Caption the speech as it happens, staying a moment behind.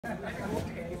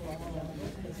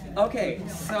Okay,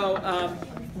 so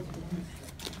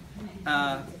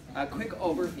a quick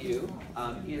overview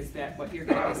is that what you're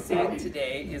going to be seeing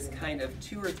today is kind of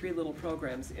 2 or 3 little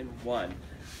programs in one.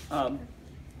 I'm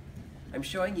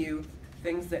showing you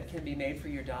things that can be made for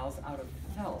your dolls out of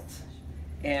felt,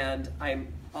 and I'm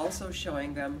also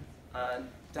showing them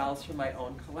dolls from my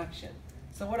own collection.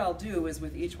 So what I'll do is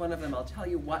with each one of them I'll tell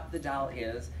you what the doll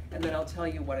is, and then I'll tell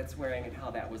you what it's wearing and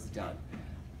how that was done.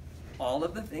 All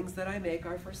of the things that I make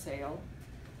are for sale.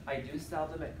 I do sell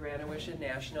them at Granowish and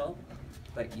National,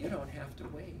 but you don't have to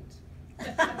wait.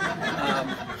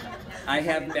 I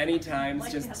have many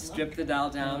times just stripped the doll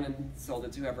down and sold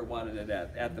it to whoever wanted it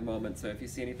at the moment. So if you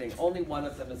see anything, only one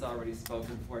of them has already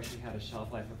spoken for. She had a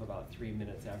shelf life of about 3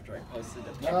 minutes after I posted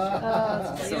the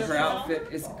picture. So her outfit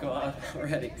is gone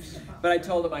already. But I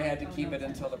told them I had to keep it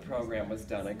until the program was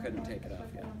done. I couldn't take it off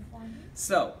yet.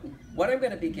 So what I'm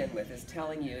going to begin with is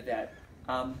telling you that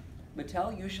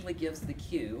Mattel usually gives the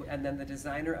cue, and then the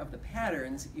designer of the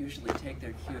patterns usually take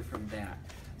their cue from that.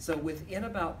 So within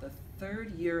about the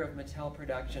 3rd year of Mattel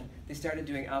production, they started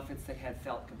doing outfits that had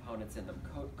felt components in them,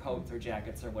 coats or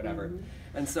jackets or whatever.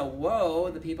 And so,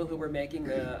 whoa, the people who were making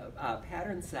the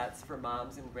pattern sets for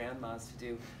moms and grandmas to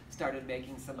do started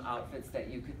making some outfits that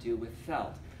you could do with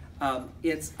felt.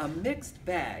 It's a mixed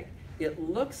bag. It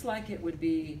looks like it would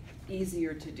be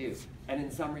easier to do, and in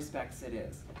some respects it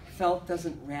is. Felt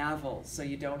doesn't ravel, so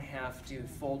you don't have to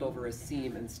fold over a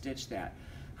seam and stitch that.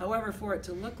 However, for it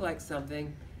to look like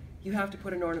something, you have to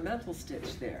put an ornamental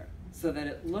stitch there so that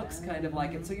it looks kind of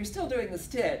like it. So you're still doing the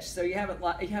stitch, so you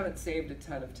haven't saved a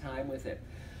ton of time with it.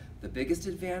 The biggest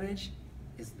advantage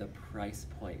is the price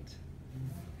point.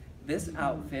 This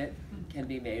outfit can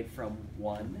be made from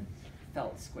 1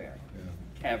 felt square.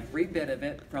 Every bit of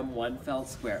it from 1 felt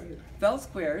square. Felt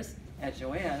squares at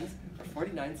Joann's are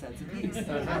 49 cents a piece.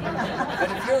 But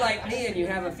if you're like me and you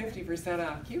have a 50%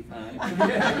 off coupon,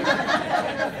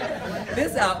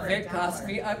 this outfit cost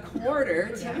me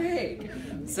 $1/4 to make.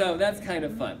 So that's kind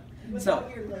of fun. So,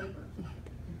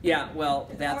 yeah, well,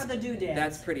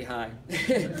 that's pretty high.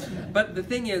 But the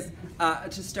thing is,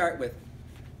 to start with,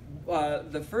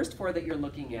 the first 4 that you're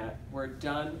looking at were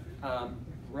done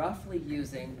roughly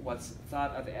using what's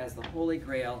thought of as the holy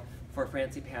grail for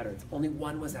fancy patterns. Only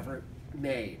one was ever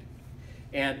made,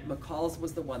 and McCall's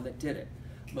was the one that did it.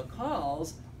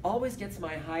 McCall's always gets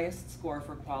my highest score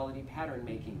for quality pattern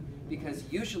making, because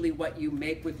usually what you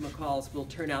make with McCall's will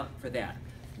turn out for that.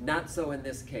 Not so in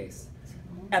this case.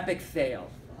 Epic fail.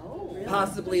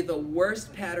 Possibly the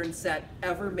worst pattern set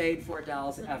ever made for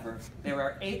dolls ever. There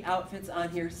are 8 outfits on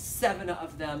here, 7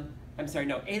 of them, I'm sorry,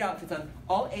 no, 8 outfits on,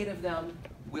 all 8 of them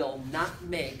will not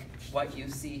make what you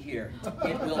see here.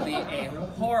 It will be a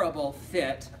horrible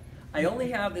fit. I only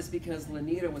have this because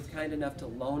Lanita was kind enough to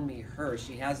loan me her.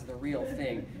 She has the real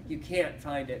thing. You can't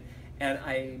find it. And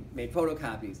I made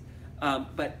photocopies.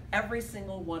 But every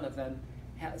single one of them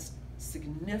has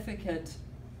significant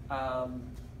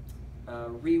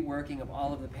reworking of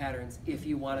all of the patterns if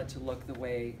you want it to look the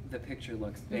way the picture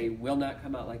looks. They will not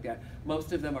come out like that.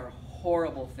 Most of them are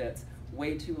horrible fits,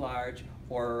 way too large,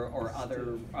 or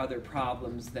other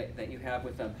problems that you have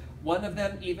with them. One of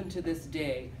them, even to this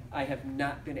day, I have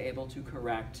not been able to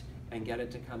correct and get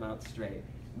it to come out straight.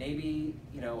 Maybe,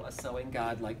 you know, a sewing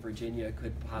god like Virginia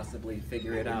could possibly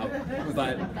figure it out,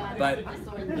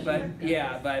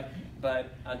 but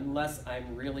unless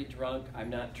I'm really drunk, I'm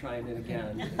not trying it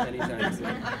again anytime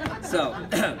soon. So,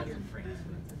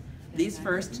 these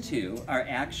first 2 are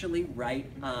actually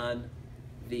right on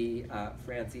the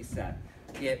Francie set.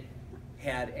 It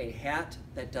had a hat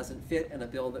that doesn't fit and a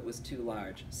bill that was too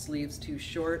large, sleeves too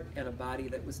short and a body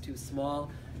that was too small,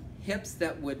 hips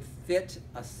that would fit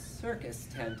a circus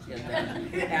tent in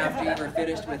them after you were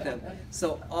finished with them.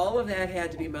 So all of that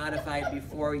had to be modified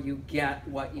before you get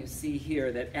what you see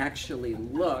here that actually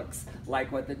looks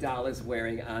like what the doll is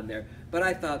wearing on there. But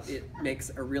I thought it makes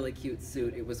a really cute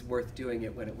suit. It was worth doing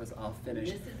it when it was all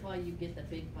finished. This is why you get the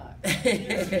big bucks.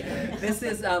 This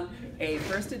is a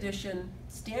 1st edition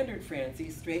standard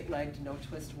Francie, straight-legged, no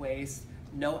twist waist,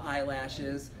 no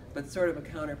eyelashes, but sort of a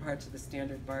counterpart to the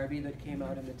standard Barbie that came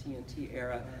out in the TNT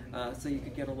era, so you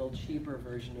could get a little cheaper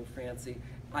version of Francie.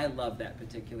 I love that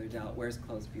particular doll. It wears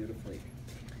clothes beautifully.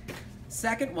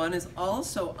 Second one is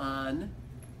also on,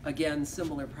 again,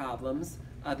 similar problems.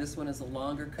 This one is a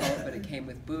longer coat, but it came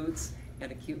with boots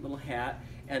and a cute little hat,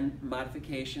 and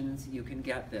modifications, you can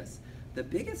get this. The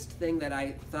biggest thing that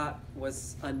I thought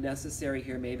was unnecessary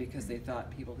here, maybe because they thought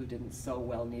people who didn't sew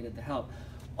well needed the help,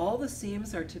 all the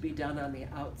seams are to be done on the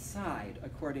outside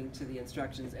according to the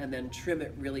instructions, and then trim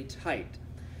it really tight.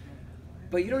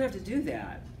 But you don't have to do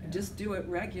that. Just do it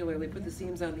regularly, put the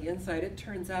seams on the inside. It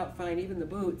turns out fine. Even the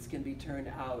boots can be turned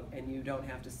out and you don't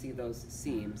have to see those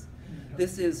seams.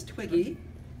 This is Twiggy.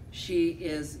 She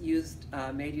is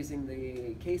made using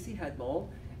the Casey head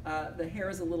mold. The hair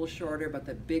is a little shorter, but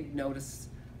the big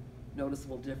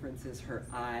noticeable difference is her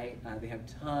eye. They have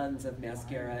tons of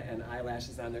mascara and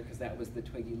eyelashes on there because that was the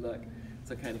Twiggy look.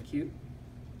 So kind of cute.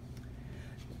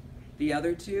 The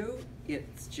other two,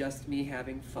 it's just me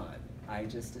having fun. I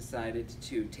just decided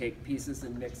to take pieces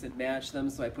and mix and match them,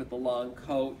 so I put the long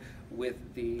coat with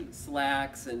the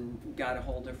slacks and got a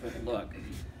whole different look.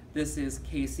 This is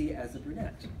Casey as a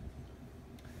brunette.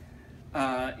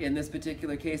 In this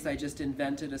particular case, I just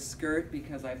invented a skirt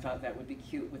because I thought that would be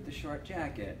cute with the short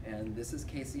jacket. And this is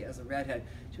Casey as a redhead.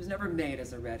 She was never made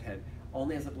as a redhead,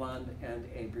 only as a blonde and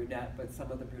a brunette, but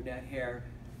some of the brunette hair,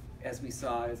 as we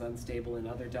saw, is unstable in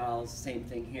other dolls. Same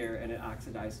thing here, and it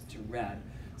oxidized to red.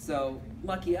 So,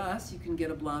 lucky us, you can get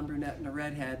a blonde, brunette, and a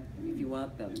redhead if you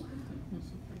want them.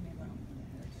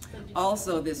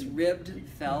 Also, this ribbed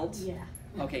felt.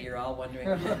 Okay, you're all wondering.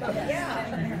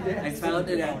 I found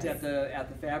it at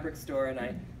the fabric store,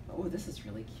 and oh, this is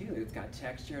really cute. It's got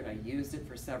texture, and I used it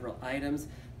for several items.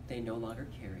 They no longer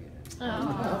carry it. Oh,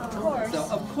 of course. So,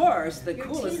 of course, the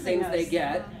coolest things they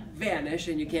get vanish,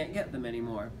 and you can't get them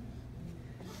anymore.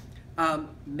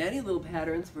 Many little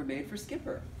patterns were made for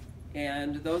Skipper,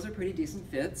 and those are pretty decent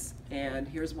fits. And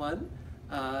here's one.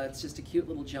 It's just a cute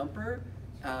little jumper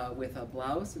with a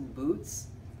blouse and boots.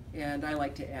 And I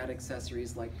like to add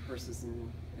accessories like purses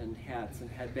and hats and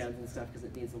headbands and stuff because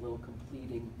it needs a little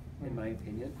completing, in my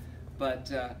opinion.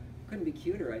 But couldn't be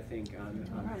cuter, I think, on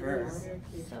her.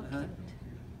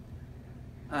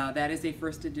 That is a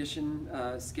first edition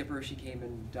Skipper. She came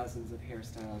in dozens of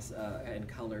hairstyles and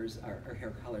colors, or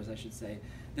hair colors, I should say.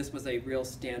 This was a real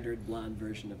standard blonde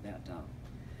version of that doll.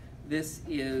 This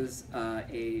is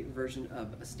a version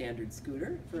of a standard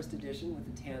Scooter, first edition with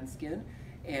a tan skin.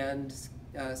 And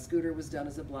Scooter was done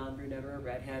as a blonde, brunette, or a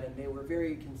redhead, and they were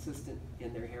very consistent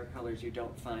in their hair colors. You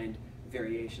don't find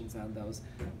variations on those.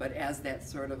 But as that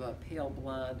sort of a pale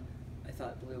blonde, I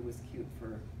thought blue was cute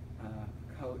for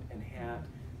coat and hat.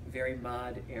 Very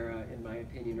mod era, in my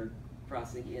opinion, or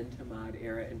crossing into mod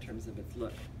era in terms of its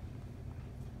look.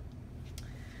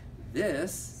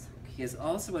 This is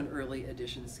also an early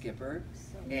edition Skipper,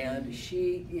 and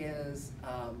she is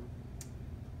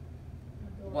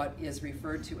what is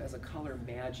referred to as a color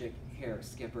magic hair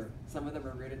Skipper. Some of them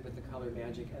are rooted with the color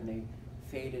magic and they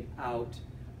faded out,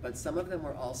 but some of them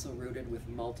were also rooted with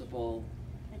multiple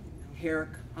hair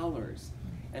colors.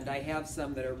 And I have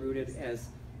some that are rooted as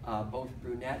both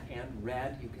brunette and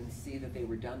red. You can see that they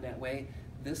were done that way.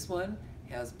 This one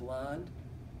has blonde,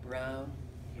 brown,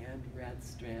 and red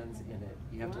strands in it.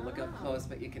 You have to look up close,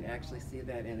 but you can actually see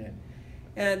that in it.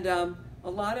 And a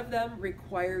lot of them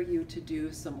require you to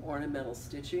do some ornamental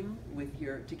stitching with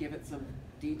to give it some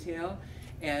detail,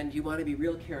 and you want to be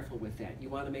real careful with that. You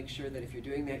want to make sure that if you're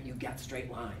doing that, you get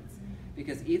straight lines,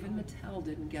 because even Mattel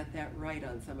didn't get that right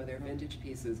on some of their vintage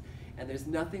pieces, and there's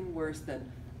nothing worse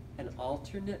than an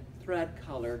alternate thread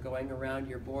color going around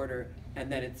your border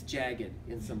and then it's jagged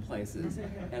in some places. And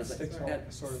it's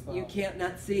like, you can't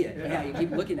not see it. Yeah, you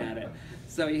keep looking at it.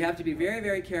 So you have to be very,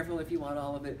 very careful if you want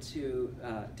all of it to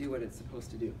do what it's supposed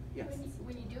to do. Yes?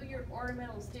 When you do your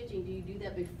ornamental stitching, do you do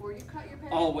that before you cut your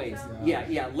pattern? Always.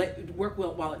 Yeah. Work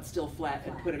well while it's still flat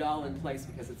and put it all in place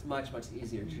because it's much, much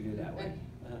easier to do that way.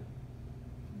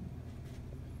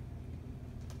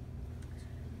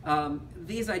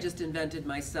 These I just invented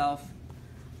myself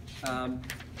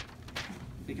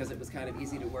because it was kind of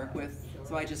easy to work with.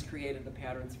 So I just created the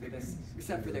patterns for this,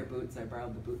 except for their boots. I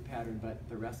borrowed the boot pattern, but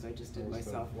the rest I just did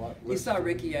myself. You saw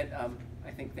Ricky at,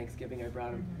 I think, Thanksgiving. I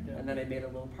brought him, and then I made a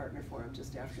little partner for him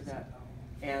just after that.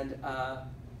 And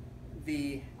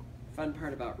the fun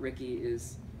part about Ricky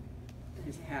is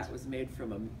his hat was made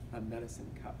from a medicine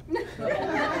cup.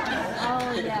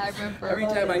 Oh yeah, I remember. Every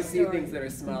time I see things that are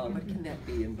small, what can that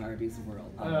be in Barbie's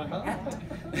world?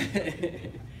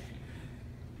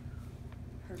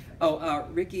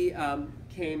 Ricky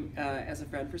came as a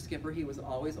friend for Skipper. He was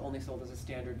always only sold as a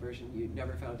standard version. You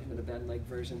never found him in a bend leg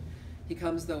version. He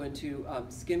comes though into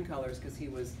skin colors because he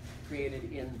was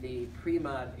created in the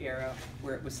pre-mod era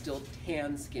where it was still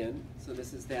tan skin. So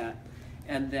this is that.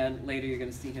 And then later you're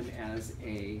going to see him as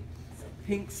a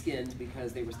pink skinned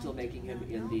because they were still making him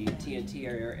in the TNT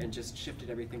era and just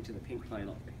shifted everything to the pink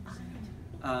vinyl.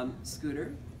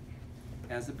 Scooter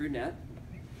as a brunette,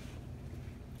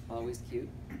 always cute.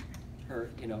 Her,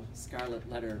 scarlet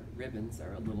letter ribbons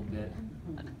are a little bit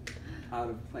out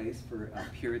of place for a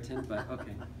Puritan, but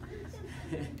okay.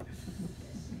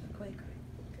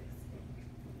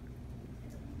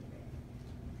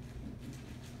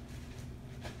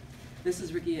 This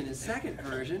is Ricky in his second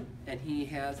version, and he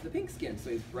has the pink skin, so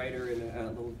he's brighter and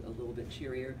a little bit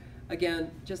cheerier. Again,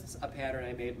 just a pattern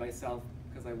I made myself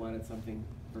because I wanted something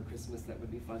for Christmas that would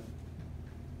be fun.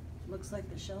 Looks like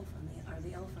the shelf on the, or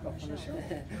the elf on the shelf.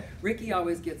 Ricky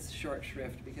always gets short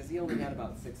shrift because he only had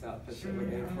about 6 outfits that were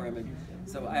made for him, and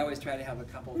so I always try to have a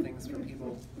couple things for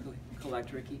people who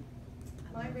collect Ricky.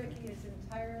 My Ricky is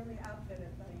entirely outfitted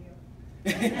by you.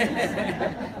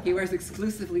 He wears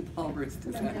exclusively Paul Bruce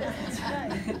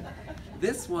designs.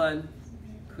 This one,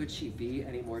 could she be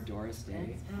any more Doris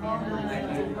Day?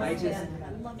 I just,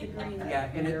 yeah,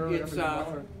 and it's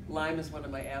lime is one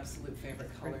of my absolute favorite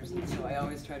colors, and so I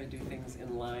always try to do things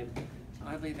in lime.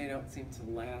 Oddly, they don't seem to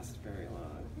last very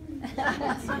long.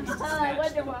 I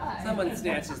wonder why. Someone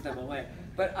snatches them away.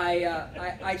 But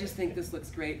I just think this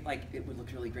looks great. Like, it would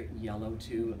look really great in yellow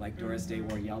too. Like Doris Day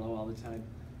wore yellow all the time.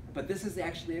 But this is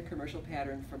actually a commercial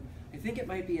pattern from, I think it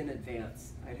might be an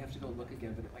Advance. I'd have to go look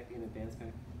again, but it might be an Advance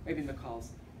pattern. Maybe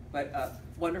McCall's. But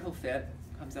wonderful fit,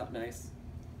 comes out nice.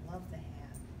 Love the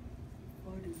hat.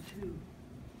 I do too.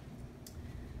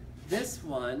 This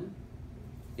one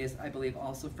is, I believe,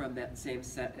 also from that same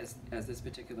set as this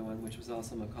particular one, which was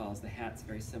also McCall's. The hat's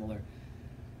very similar.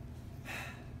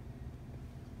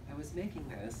 I was making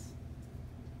this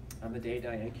on the day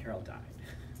Diane Carroll died.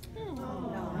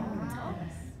 Oh.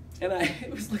 And I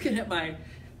was looking at my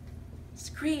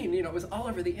screen, you know, it was all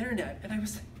over the internet, and I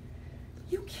was like,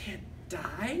 you can't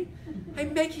die.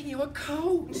 I'm making you a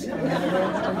coat.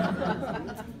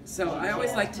 So I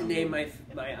always like to name my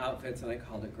outfits, and I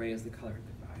called it Gray is the Color of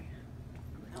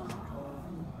Goodbye.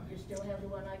 You still have the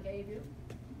one I gave you?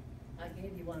 I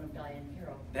gave you one of Diane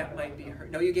Carroll. That might be her.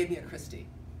 No, you gave me a Christie.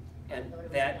 And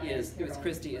that is, it was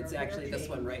Christie. It's actually this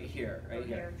one right here, right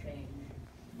here.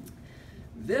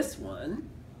 This one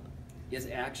is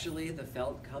actually, the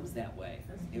felt comes that way.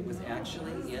 It was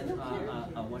actually in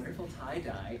a wonderful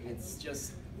tie-dye. It's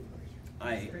just,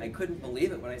 I couldn't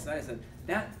believe it when I saw it. I said,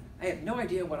 that, I have no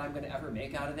idea what I'm going to ever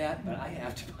make out of that, but I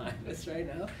have to buy this right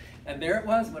now. And there it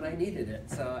was when I needed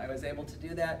it. So I was able to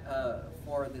do that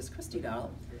for this Christie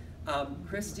doll.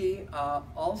 Christie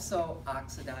also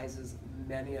oxidizes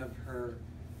many of her,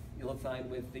 you'll find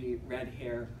with the red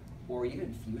hair, or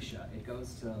even fuchsia. It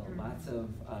goes to lots of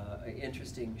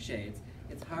interesting shades.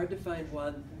 It's hard to find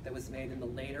one that was made in the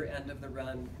later end of the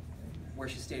run where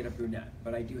she stayed a brunette,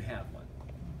 but I do have one.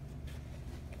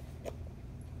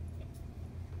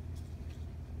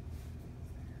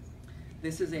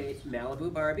 This is a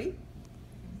Malibu Barbie,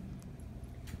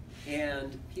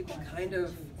 and people kind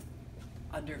of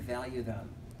undervalue them.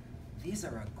 These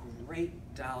are a great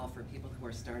doll for people who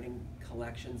are starting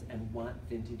collections and want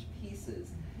vintage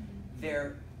pieces.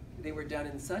 They were done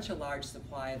in such a large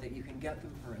supply that you can get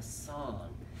them for a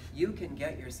song. You can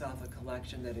get yourself a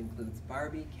collection that includes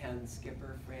Barbie, Ken,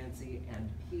 Skipper, Francie, and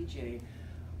PJ,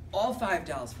 all 5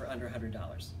 dolls for under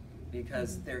 $100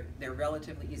 because they're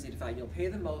relatively easy to find. You'll pay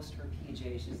the most for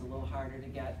PJ, she's a little harder to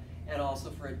get, and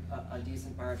also for a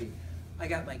decent Barbie. I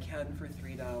got my Ken for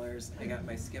 $3, I got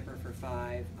my Skipper for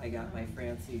 $5, I got my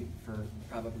Francie for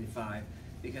probably $5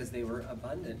 because they were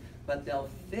abundant. But they'll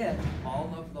fit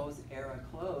all of those era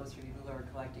clothes for people who are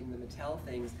collecting the Mattel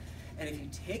things. And if you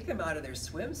take them out of their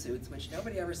swimsuits, which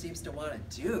nobody ever seems to want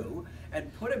to do,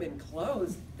 and put them in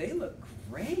clothes, they look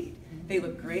great. They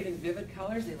look great in vivid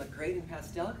colors, they look great in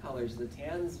pastel colors. The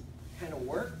tans kind of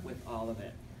work with all of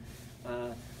it.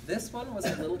 This one was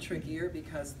a little trickier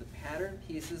because the pattern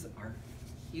pieces are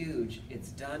huge. It's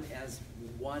done as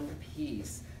one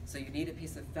piece. So you need a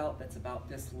piece of felt that's about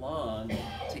this long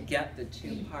to get the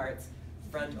 2 parts,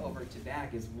 front over to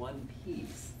back is one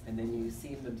piece, and then you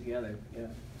seam them together. Yeah.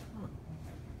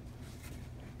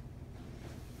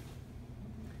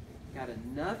 Got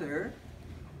another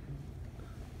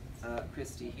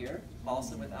Christie here,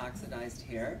 also with oxidized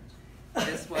hair.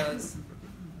 This was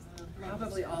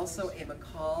probably also a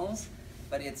McCall's,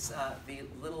 but it's the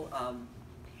little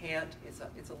pant.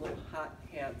 It's a little hot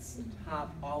pants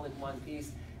top, all in one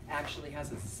piece. Actually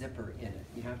has a zipper in it.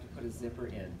 You have to put a zipper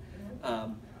in.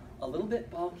 A little bit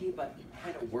bulky, but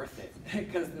kind of worth it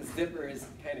because the zipper is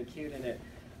kind of cute in it.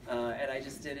 And I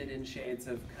just did it in shades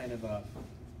of kind of a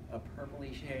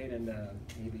purpley shade and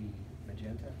maybe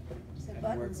magenta. The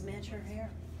buttons match her hair.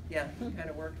 Yeah, kind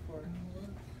of worked for her.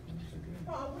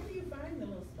 Paul, where do you find the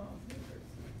little small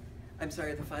zippers? I'm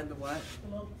sorry, to find the what?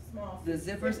 The little small The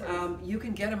zippers, you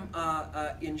can get them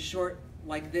in short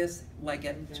like this, like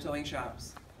at sewing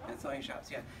shops. At sewing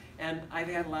shops, yeah. And I've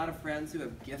had a lot of friends who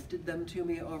have gifted them to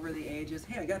me over the ages.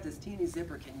 Hey, I got this teeny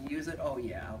zipper, can you use it? Oh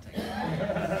yeah, I'll take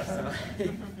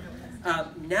it. So,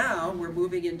 now we're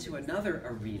moving into another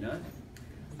arena.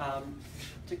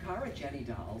 Takara Jenny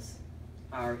dolls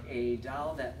are a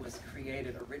doll that was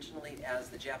created originally as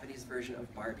the Japanese version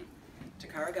of Barbie.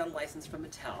 Takara got a license from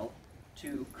Mattel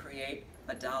to create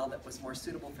a doll that was more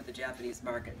suitable for the Japanese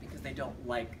market because they don't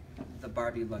like the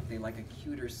Barbie look. They like a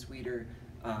cuter, sweeter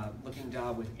looking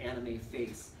doll with anime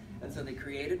face. And so they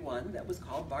created one that was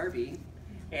called Barbie,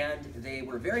 and they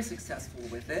were very successful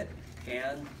with it.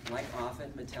 And like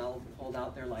often, Mattel pulled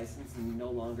out their license and no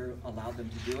longer allowed them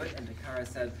to do it. And Takara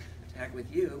said, to heck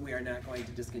with you, we are not going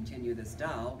to discontinue this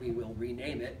doll. We will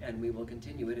rename it and we will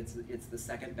continue it. It's the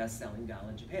second best-selling doll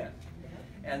in Japan.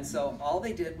 And so all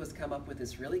they did was come up with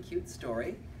this really cute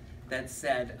story that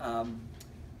said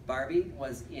Barbie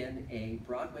was in a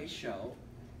Broadway show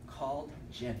called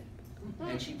Jenny.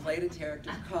 And she played a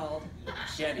character called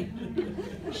Jenny.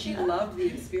 She loved the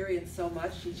experience so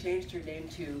much, she changed her name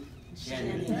to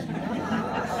Jenny.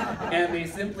 And they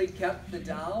simply kept the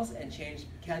dolls and changed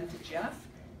Ken to Jeff,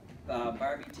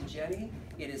 Barbie to Jenny.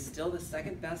 It is still the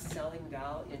second best-selling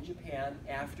doll in Japan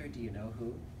after, do you know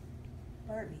who?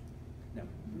 Barbie. No.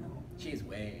 She's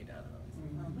way down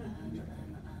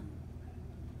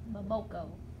on Momoko.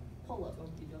 Pull up,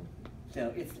 okey-doke.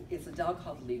 No, it's a doll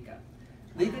called Lika.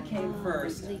 Lika came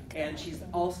first, and she's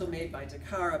also made by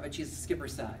Takara, but she's skipper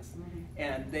size.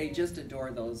 And they just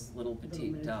adore those little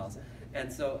petite dolls.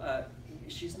 And so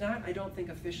she's not, I don't think,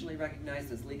 officially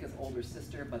recognized as Lika's older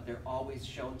sister, but they're always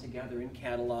shown together in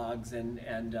catalogs and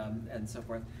so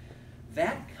forth.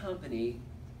 That company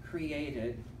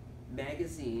created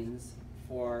magazines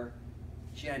for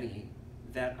Jenny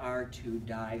that are to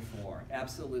die for,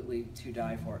 absolutely to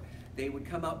die for. They would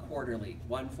come out quarterly,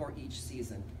 one for each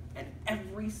season, and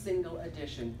every single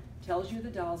edition tells you the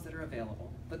dolls that are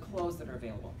available, the clothes that are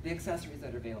available, the accessories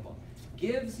that are available,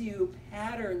 gives you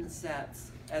pattern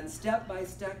sets and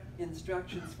step-by-step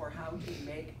instructions for how to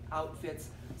make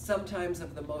outfits, sometimes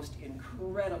of the most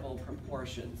incredible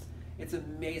proportions. It's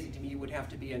amazing to me. You would have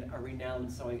to be a renowned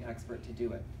sewing expert to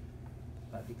do it.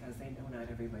 But because they know not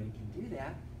everybody can do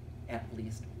that, at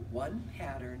least one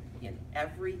pattern in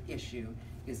every issue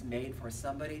is made for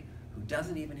somebody who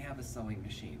doesn't even have a sewing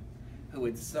machine, who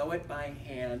would sew it by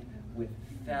hand with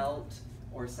felt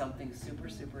or something super,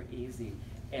 super easy.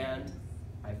 And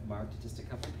I've marked just a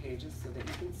couple pages so that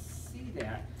you can see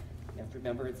that. You have to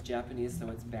remember it's Japanese, so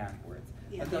it's backwards.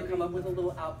 But they'll come up with a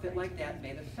little outfit like that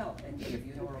made of felt and give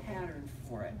you the pattern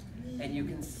for it. And you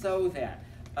can sew that.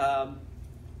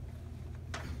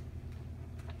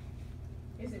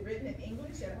 Is it written in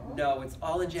English at all? No, it's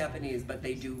all in Japanese, but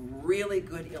they do really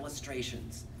good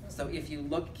illustrations. So if you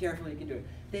look carefully, you can do it.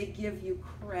 They give you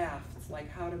crafts, like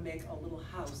how to make a little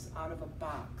house out of a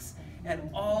box, and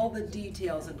all the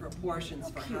details and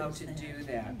proportions for how to do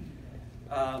that.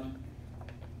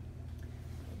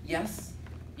 Yes,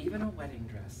 even a wedding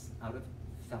dress out of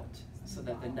felt, so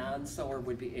that the non-sewer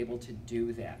would be able to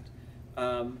do that.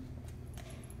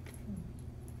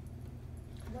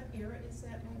 What era is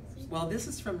that magazine? Well, this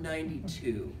is from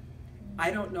 '92.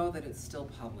 I don't know that it's still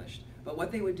published. But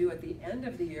what they would do at the end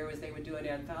of the year is they would do an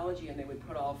anthology and they would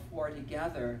put all four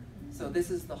together. So this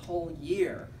is the whole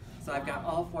year. So I've got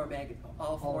all four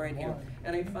in here.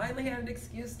 And I finally had an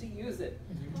excuse to use it.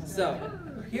 So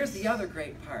here's the other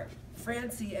great part.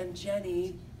 Francie and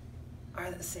Jenny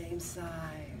are the same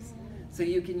size. So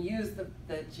you can use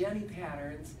the Jenny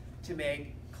patterns to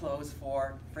make clothes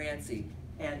for Francie.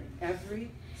 And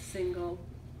every single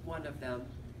one of them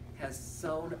has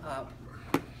sewn up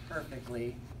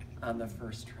perfectly on the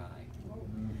first try.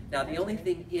 Now the only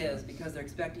thing is, because they're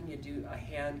expecting you to do a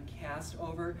hand cast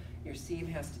over, your seam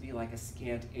has to be like a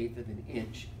scant 1/8 of an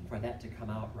inch for that to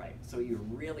come out right. So you're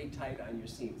really tight on your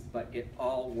seams, but it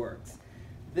all works.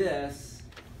 This,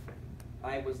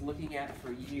 I was looking at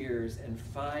for years and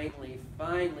finally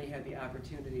had the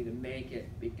opportunity to make it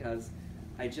because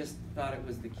I just thought it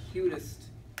was the cutest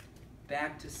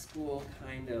back to school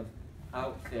kind of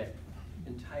outfit,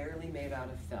 entirely made out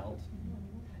of felt.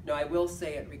 Now I will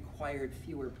say it required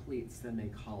fewer pleats than they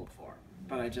called for,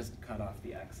 but I just cut off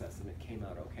the excess and it came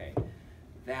out okay.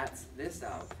 That's this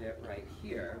outfit right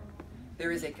here.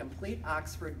 There is a complete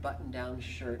Oxford button-down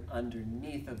shirt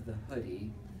underneath of the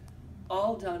hoodie,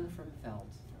 all done from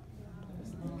felt.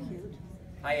 Cute.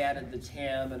 I added the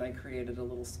tam and I created a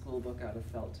little school book out of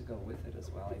felt to go with it as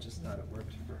well. I just thought it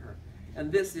worked for her.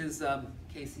 And this is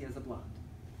Casey as a blonde.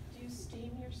 Do you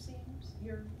steam your seams,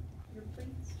 your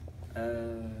pleats?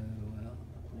 Well,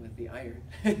 with the iron.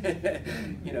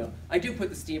 You know, I do put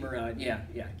the steamer on. Yeah,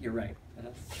 you're right.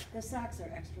 The socks are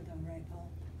extra though, right, Paul?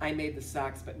 I made the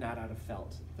socks, but not out of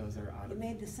felt. Those are out You of.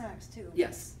 made the socks too?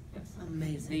 Yes.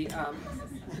 Amazing.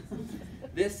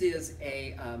 This is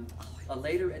a a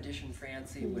later edition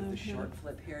Francie with the short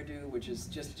flip hairdo, which is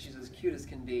just, she's as cute as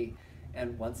can be.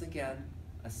 And once again,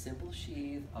 a simple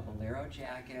sheath, a bolero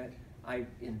jacket. I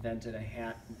invented a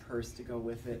hat and purse to go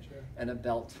with it, and a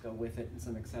belt to go with it, and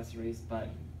some accessories, but...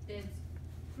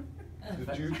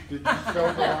 Did you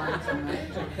show the lines in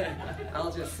that?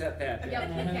 I'll just set that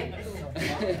Yep,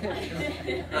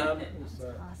 okay,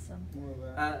 Awesome.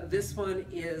 This one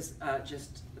is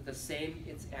just the same,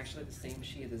 it's actually the same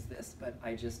sheath as this, but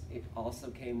it also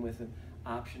came with an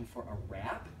option for a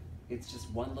wrap. It's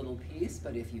just one little piece,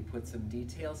 but if you put some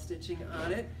detail stitching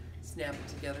on it, snap it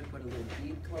together, put a little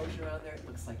bead closure on there, it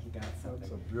looks like you got something.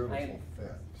 That's a beautiful I fit.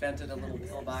 invented a little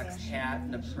pillbox hat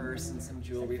and a purse and some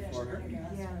jewelry for her. Yeah,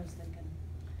 I was thinking.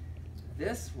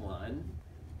 This one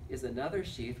is another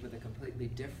sheath with a completely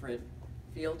different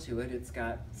feel to it. It's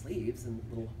got sleeves and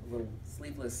little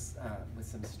sleeveless with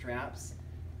some straps,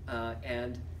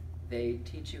 and they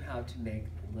teach you how to make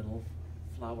little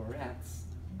flowerettes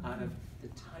out of the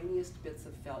tiniest bits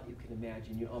of felt you can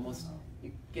imagine.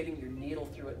 You're getting your needle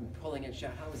through it and pulling it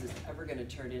shut. How is this ever going to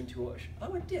turn into a?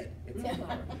 Oh, it did. It's a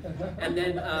flower. And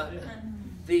then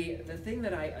the thing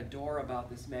that I adore about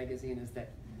this magazine is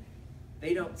that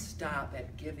they don't stop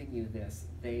at giving you this.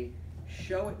 They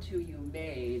show it to you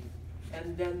made,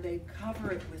 and then they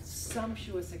cover it with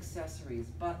sumptuous accessories,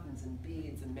 buttons and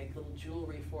beads, and make little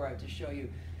jewelry for it to show you.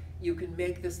 You can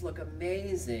make this look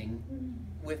amazing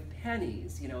with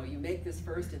pennies. You know, you make this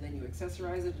first and then you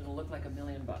accessorize it, and it'll look like $1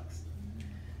 million.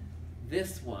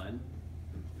 This one,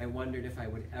 I wondered if I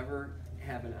would ever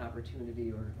have an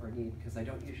opportunity or need, because I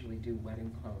don't usually do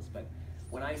wedding clothes, but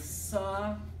when I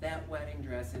saw that wedding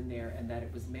dress in there and that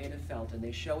it was made of felt, and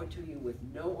they show it to you with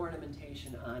no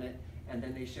ornamentation on it, and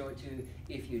then they show it to you,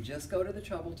 if you just go to the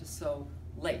trouble to sew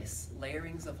lace,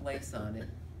 layerings of lace on it,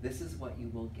 this is what you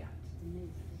will get.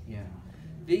 Yeah.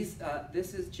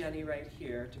 This is Jenny right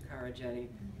here, Takara Jenny.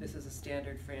 This is a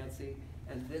standard Francie,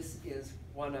 and this is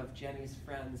one of Jenny's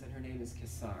friends, and her name is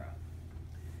Kisara.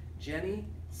 Jenny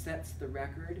sets the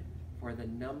record for the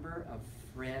number of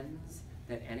friends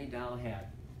that any doll had.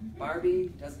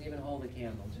 Barbie doesn't even hold a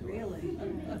candle to it. Really?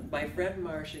 My friend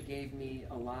Marcia gave me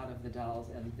a lot of the dolls,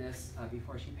 and this,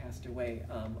 before she passed away,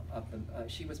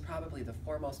 she was probably the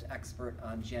foremost expert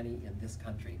on Jenny in this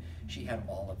country. She had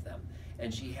all of them.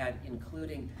 And she had,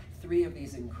 including 3 of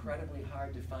these incredibly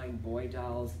hard to find boy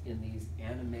dolls in these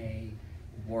anime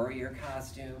warrior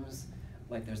costumes.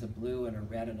 Like there's a blue and a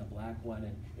red and a black one,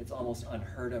 and it's almost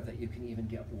unheard of that you can even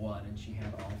get one, and she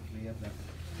had all 3 of them.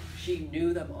 She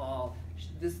knew them all.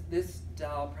 This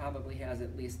doll probably has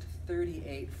at least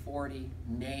 38, 40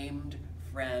 named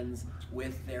friends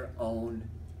with their own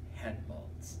head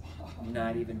molds,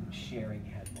 not even sharing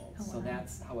head molds. Oh, wow. So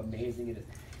that's how amazing it is.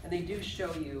 And they do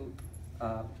show you,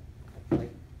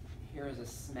 like, here is a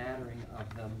smattering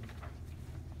of them.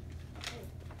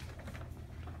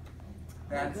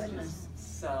 That's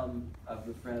just some of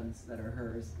the friends that are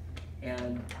hers.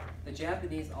 And the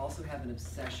Japanese also have an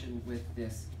obsession with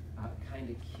this kind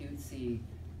of cutesy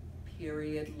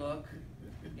period look.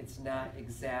 It's not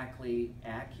exactly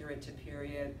accurate to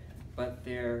period, but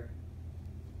they're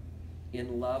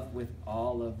in love with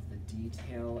all of the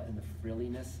detail and the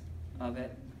frilliness of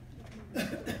it.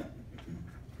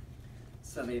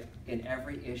 So in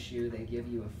every issue, they give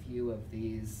you a few of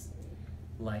these,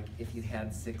 like if you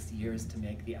had 6 years to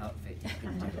make the outfit, you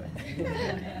could do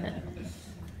it.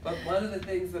 But one of the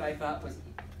things that I thought was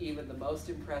even the most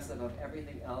impressive of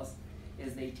everything else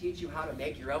is they teach you how to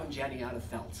make your own Jenny out of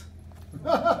felt.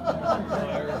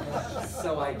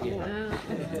 So I did.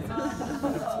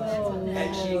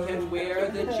 And she can wear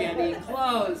the Jenny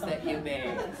clothes that you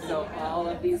made. So all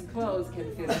of these clothes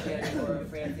can fit a Jenny or a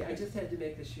Francie. I just had to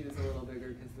make the shoes a little bigger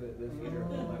because the feet are a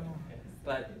little larger.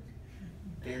 But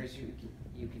there's you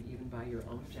can even buy your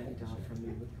own Jenny doll from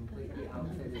me with completely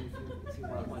outfitted if you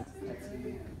want one. That's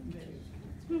unique.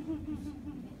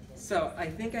 So I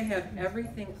think I have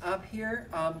everything up here.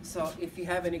 So if you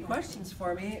have any questions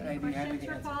for me, I'd be happy to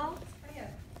answer. Paul?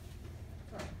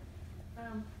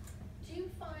 Do you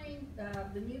find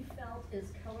the new felt is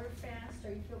color fast,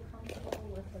 or you feel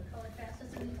comfortable with the color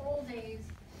fastness? In the old days,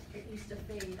 it used to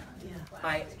fade on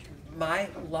you. My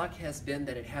luck has been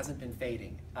that it hasn't been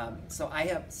fading. So I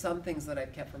have some things that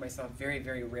I've kept for myself. Very,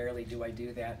 very rarely do I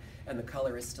do that, and the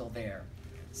color is still there.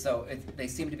 So they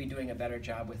seem to be doing a better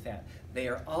job with that. They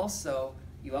are also,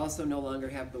 you also no longer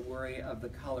have the worry of the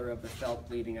color of the felt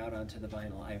bleeding out onto the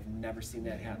vinyl. I've never seen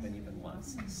that happen even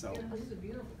once. So These are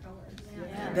beautiful colors.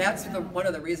 Yeah. that's one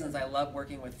of the reasons I love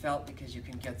working with felt, because you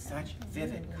can get such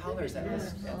vivid colors at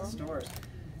the stores.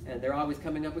 And they're always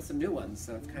coming up with some new ones,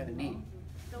 so it's kind of neat.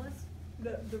 Phyllis?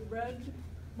 The red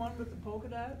one with the polka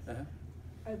dots? Uh-huh.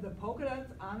 Are the polka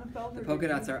dots on the felt? The or polka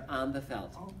did dots you- are on the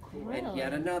felt. Oh, cool. And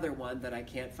yet another one that I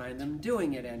can't find them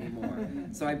doing it anymore.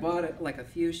 So I bought it, like a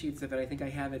few sheets of it. I think I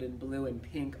have it in blue and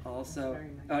pink also.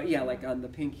 Very nice. Yeah, like on the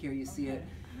pink here, you see it.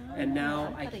 And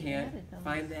now I thought he can't had it, though.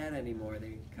 find that anymore.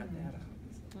 They cut that out.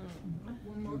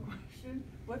 One more question.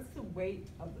 What's the weight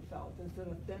of the felt? Is it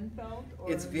a thin felt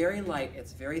or? It's very light,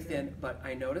 it's very thin, but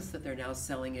I noticed that they're now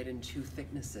selling it in 2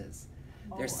 thicknesses.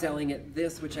 They're Oh, selling it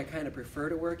this, which I kind of prefer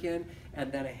to work in,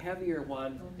 and then a heavier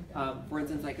one. For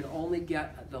instance, I could only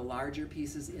get the larger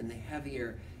pieces in the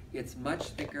heavier. It's much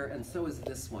thicker, and so is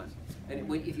this one. And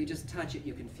if you just touch it,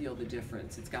 you can feel the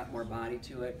difference. It's got more body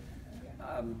to it.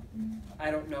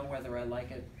 I don't know whether I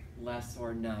like it less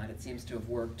or not. It seems to have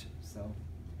worked, so.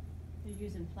 They're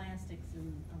using plastics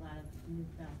in a lot of new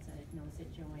belts, I noticed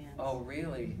at Joann's. Oh,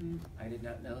 really? Mhm. I did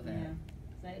not know that.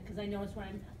 Yeah, because I noticed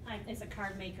when as a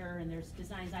card maker and there's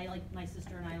designs, my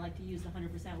sister and I like to use the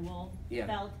 100% wool Yeah,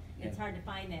 felt. It's yeah. hard to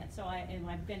find that, so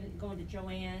I've been going to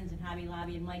Joann's and Hobby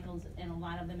Lobby and Michael's, and a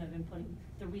lot of them have been putting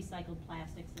the recycled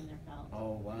plastics in their felt.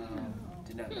 Oh, wow.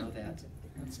 Did not know that.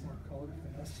 That's more color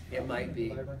fast. It might be.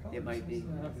 Vibrant It might be.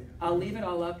 colors. I'll leave it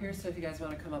all up here, so if you guys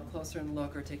want to come up closer and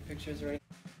look or take pictures or anything.